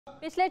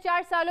पिछले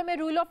 4 सालों में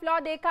रूल ऑफ लॉ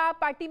देखा,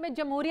 पार्टी में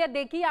जमहूरियत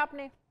देखी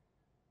आपने?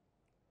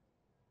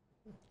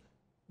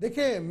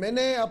 देखिए,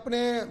 मैंने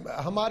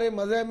हमारे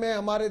मजहब में,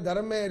 हमारे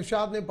धर्म में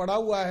इरशाद में पढ़ा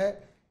हुआ है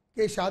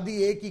कि शादी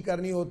एक ही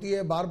करनी होती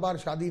है, बार बार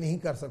शादी नहीं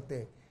कर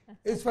सकते।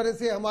 इस वजह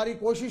से हमारी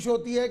कोशिश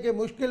होती है कि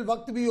मुश्किल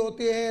वक्त भी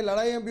होते हैं,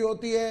 लड़ाइयाँ भी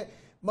होती है,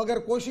 मगर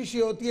कोशिश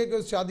ये होती है कि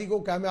उस शादी को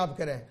कामयाब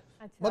करें।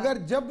 अच्छा। मगर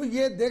जब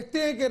ये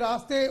देखते हैं कि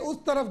रास्ते उस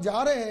तरफ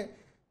जा रहे हैं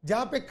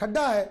जहाँ पे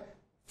खड्डा है,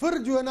 फिर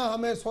जो है ना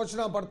हमें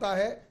सोचना पड़ता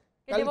है।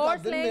 कल का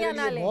दिन मेरे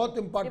लिए बहुत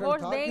इम्पोर्टेंट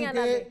था,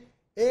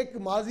 क्योंकि एक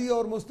माजी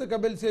और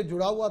मुस्तकबिल से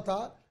जुड़ा हुआ था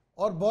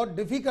और बहुत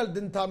डिफिकल्ट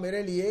दिन था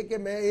मेरे लिए कि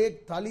मैं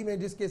एक थाली में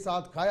जिसके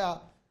साथ खाया,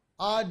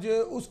 आज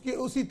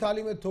उसी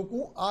थाली में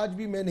थूकूं। आज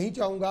भी मैं नहीं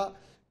चाहूँगा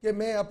कि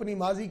मैं अपनी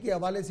माजी के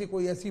हवाले से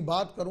कोई ऐसी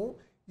बात करूं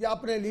या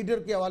अपने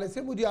लीडर के हवाले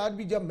से। मुझे आज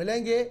भी जब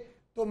मिलेंगे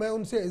तो मैं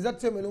उनसे इज्जत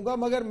से मिलूंगा,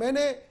 मगर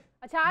मैंने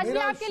आज भी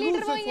आपके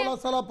लीडर वही हैं? 16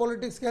 साल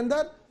पॉलिटिक्स के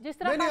अंदर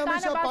मैंने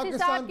हमेशा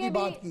पाकिस्तान की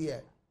बात की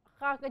है।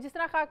 जिस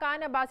तरह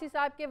खाकान अब्बासी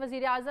साहब के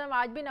वजीर आजम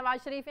आज भी नवाज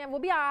शरीफ हैं, वो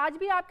भी आज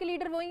भी आपके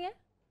लीडर वही हैं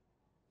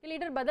कि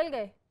लीडर बदल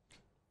गए?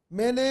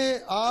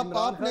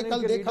 आपने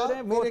कल देखा,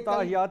 मेरे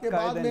कल के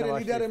बाद मेरे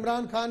लीडर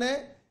इमरान खान है।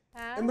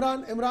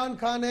 इमरान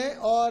खान है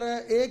और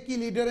एक ही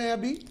लीडर हैं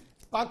अभी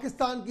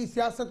पाकिस्तान की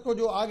सियासत को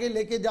जो आगे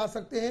लेके जा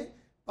सकते हैं,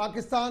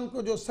 पाकिस्तान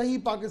को जो सही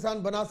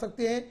पाकिस्तान बना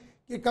सकते हैं।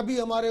 कि कभी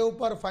हमारे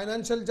ऊपर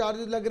फाइनेंशियल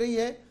चार्जेस लग रही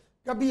है,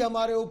 कभी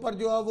हमारे ऊपर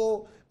जो है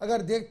वो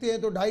अगर देखते हैं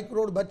तो 2.5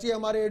 करोड़ बच्चे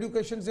हमारे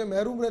एजुकेशन से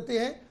महरूम रहते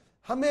हैं।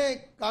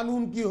 हमें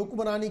कानून की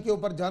हुक्मरानी के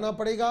ऊपर जाना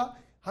पड़ेगा,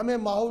 हमें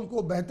माहौल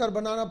को बेहतर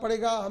बनाना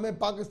पड़ेगा, हमें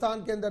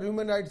पाकिस्तान के अंदर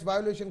ह्यूमन राइट्स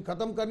वायोलेशन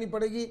खत्म करनी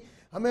पड़ेगी,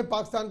 हमें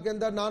पाकिस्तान के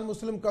अंदर नॉन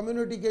मुस्लिम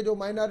कम्युनिटी के जो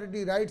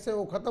माइनॉरिटी राइट्स हैं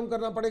वो खत्म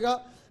करना पड़ेगा।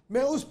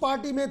 मैं उस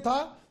पार्टी में था,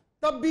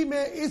 तब भी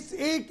मैं इस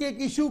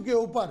एक इशू के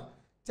ऊपर,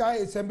 चाहे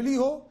असेंबली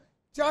हो,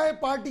 चाहे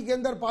पार्टी के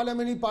अंदर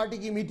पार्लियामेंट्री पार्टी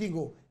की मीटिंग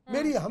हो,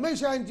 मेरी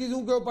हमेशा इन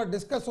चीजों के ऊपर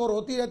डिस्कस और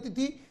होती रहती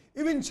थी।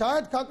 इवन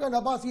शायद खाकन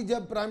अब्बासी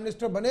जब प्राइम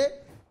मिनिस्टर बने,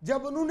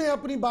 जब उन्होंने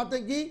अपनी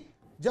बातें की,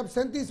 जब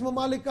 37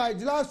 ममालिक का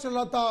इजलास चल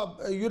रहा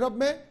था यूरोप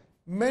में,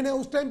 मैंने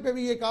उस टाइम पे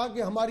भी ये कहा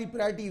कि हमारी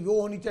प्रायोरिटी वो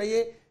होनी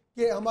चाहिए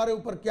कि हमारे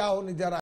ऊपर क्या होने जा रहा है।